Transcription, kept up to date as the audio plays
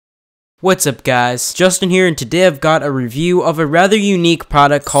What's up guys, Justin here, and today I've got a review of a rather unique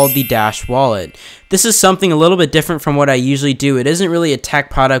product called the Dash Wallet. This is something a little bit different from what I usually do. It isn't really a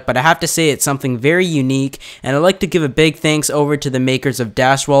tech product, but I have to say it's something very unique, and I'd like to give a big thanks over to the makers of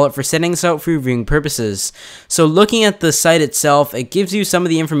Dash Wallet for setting this out for reviewing purposes. So looking at the site itself, it gives you some of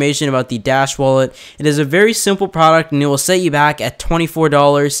the information about the Dash Wallet. It is a very simple product and it will set you back at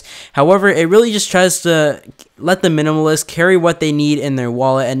 $24. However, it really just tries to let the minimalist carry what they need in their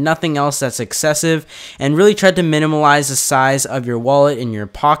wallet and nothing else that's excessive, and really try to minimize the size of your wallet in your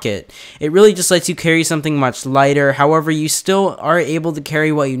pocket. It really just lets you carry something much lighter. However, you still are able to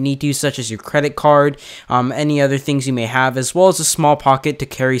carry what you need to, such as your credit card, any other things you may have, as well as a small pocket to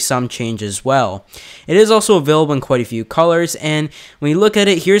carry some change as well. It is also available in quite a few colors, and when you look at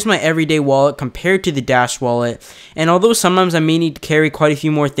it, here's my everyday wallet compared to the Dash Wallet. And although sometimes I may need to carry quite a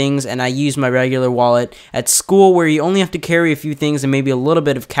few more things and I use my regular wallet at school where you only have to carry a few things and maybe a little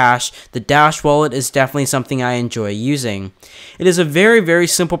bit of cash, the Dash Wallet is definitely something I enjoy using. It is a very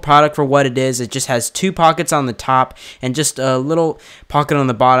simple product for what it is. It just has two pockets on the top and just a little pocket on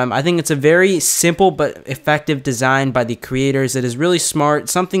the bottom. I think it's a very simple but effective design by the creators. It is really smart,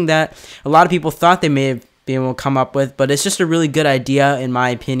 something that a lot of people thought they may have been able to come up with, but it's just a really good idea in my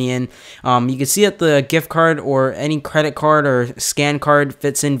opinion. You can see that the gift card or any credit card or scan card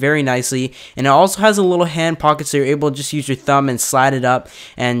fits in very nicely, and it also has a little hand pocket so you're able to just use your thumb and slide it up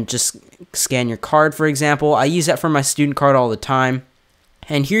and just scan your card, for example. I use that for my student card all the time.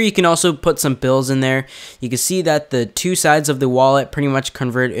 And here you can also put some bills in there. You can see that the two sides of the wallet pretty much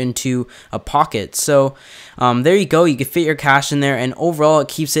convert into a pocket. So there you go. You can fit your cash in there, and overall it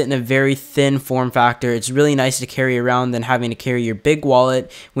keeps it in a very thin form factor. It's really nice to carry around than having to carry your big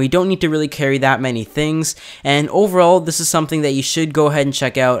wallet when you don't need to really carry that many things. And overall, this is something that you should go ahead and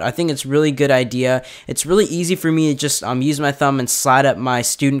check out. I think it's a really good idea. It's really easy for me to just use my thumb and slide up my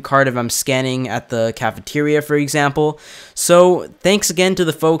student card if I'm scanning at the cafeteria, for example. So thanks again to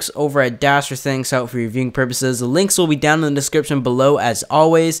the folks over at Dash for setting this out for reviewing purposes. The links will be down in the description below as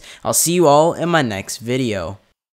always. I'll see you all in my next video.